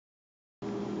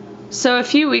So a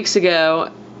few weeks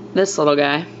ago, this little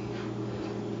guy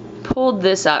pulled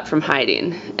this out from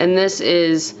hiding, and this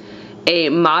is a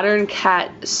Modern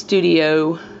Cat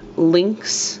Studio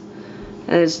Lynks,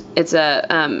 and it's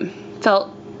a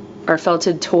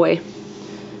felted toy.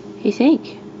 What do you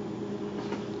think?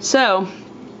 So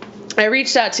I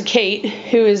reached out to Kate,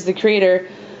 who is the creator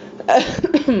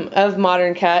of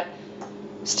Modern Cat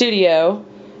Studio,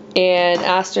 and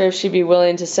asked her if she'd be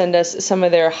willing to send us some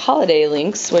of their holiday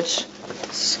Lynks, which,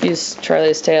 excuse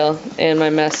Charlie's tail and my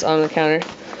mess on the counter,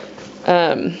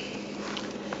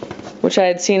 which I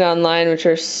had seen online, which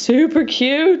are super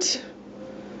cute.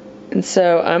 And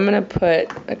so I'm going to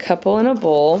put a couple in a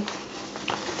bowl.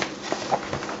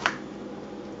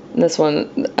 This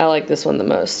one, I like this one the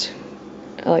most.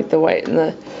 I like the white and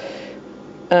the,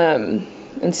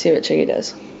 and see what Chiggy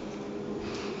does.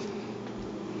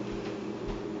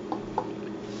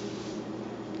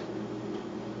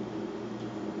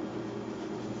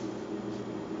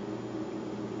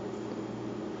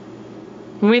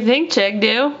 What do you think, Chig?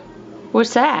 Do?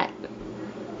 What's that?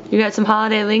 You got some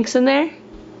holiday Lynks in there?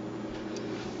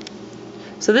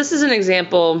 So this is an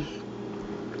example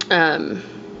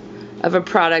of a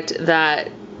product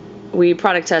that we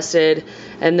product tested,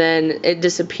 and then it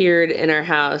disappeared in our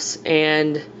house,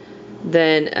 and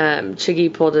then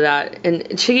Chiggy pulled it out. And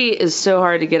Chiggy is so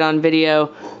hard to get on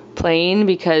video playing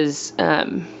because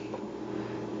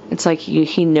it's like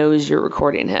he knows you're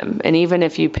recording him, and even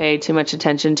if you pay too much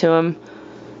attention to him,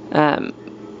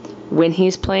 when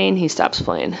he's playing, he stops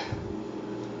playing.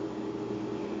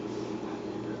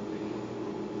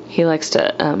 He likes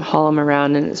to haul him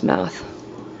around in his mouth.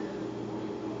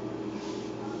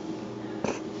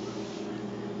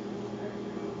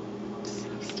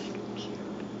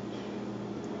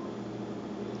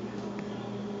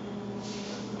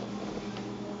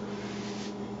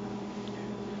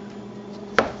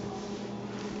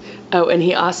 Oh, and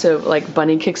he also like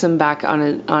bunny kicks him back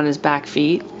on his back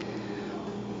feet.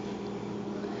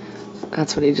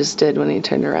 That's what he just did when he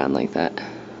turned around like that.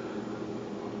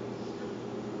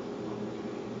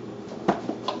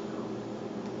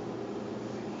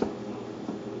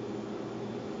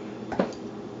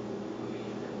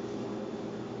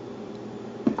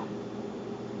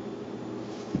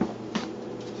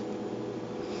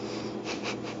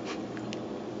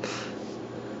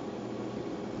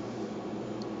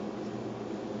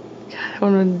 God, I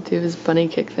want him to do his bunny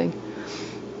kick thing.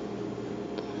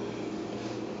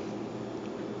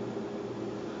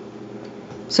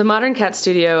 So Modern Cat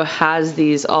Studio has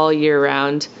these all year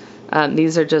round.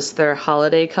 These are just their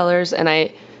holiday colors, and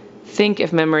I think,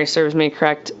 if memory serves me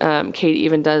correct, Kate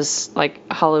even does like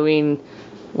Halloween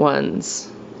ones.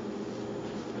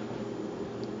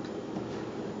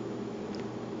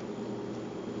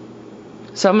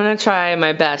 So I'm going to try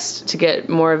my best to get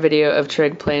more video of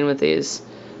Trig playing with these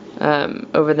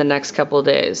over the next couple of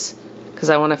days, because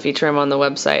I want to feature him on the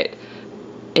website.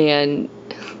 And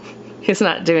he's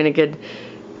not doing a good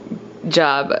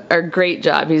job, or great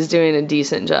job. He's doing a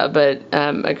decent job, but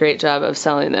a great job of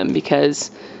selling them, because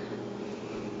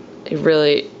he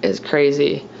really is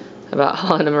crazy about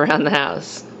hauling them around the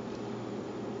house.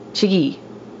 Chiggy,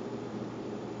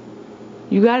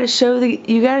 you gotta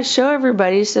show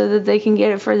everybody so that they can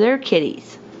get it for their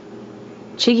kitties.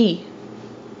 Chiggy.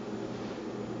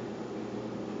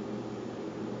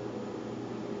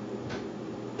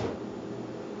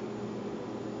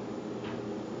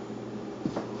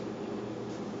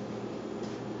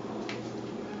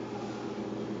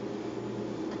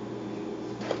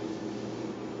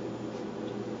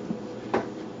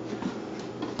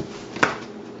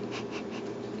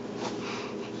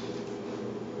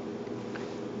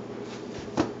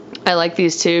 I like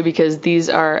these too because these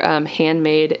are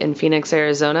handmade in Phoenix,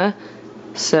 Arizona,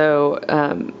 so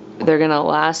they're gonna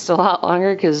last a lot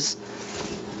longer because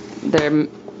they're you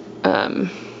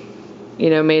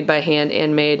know, made by hand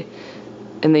and made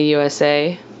in the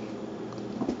USA.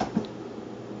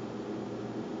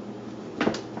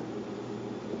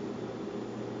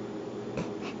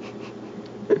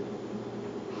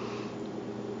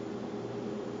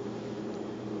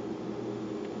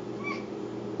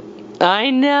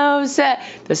 I know,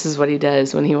 Seth. This is what he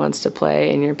does when he wants to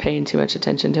play and you're paying too much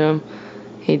attention to him.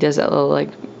 He does that little, like,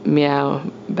 meow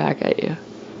back at you.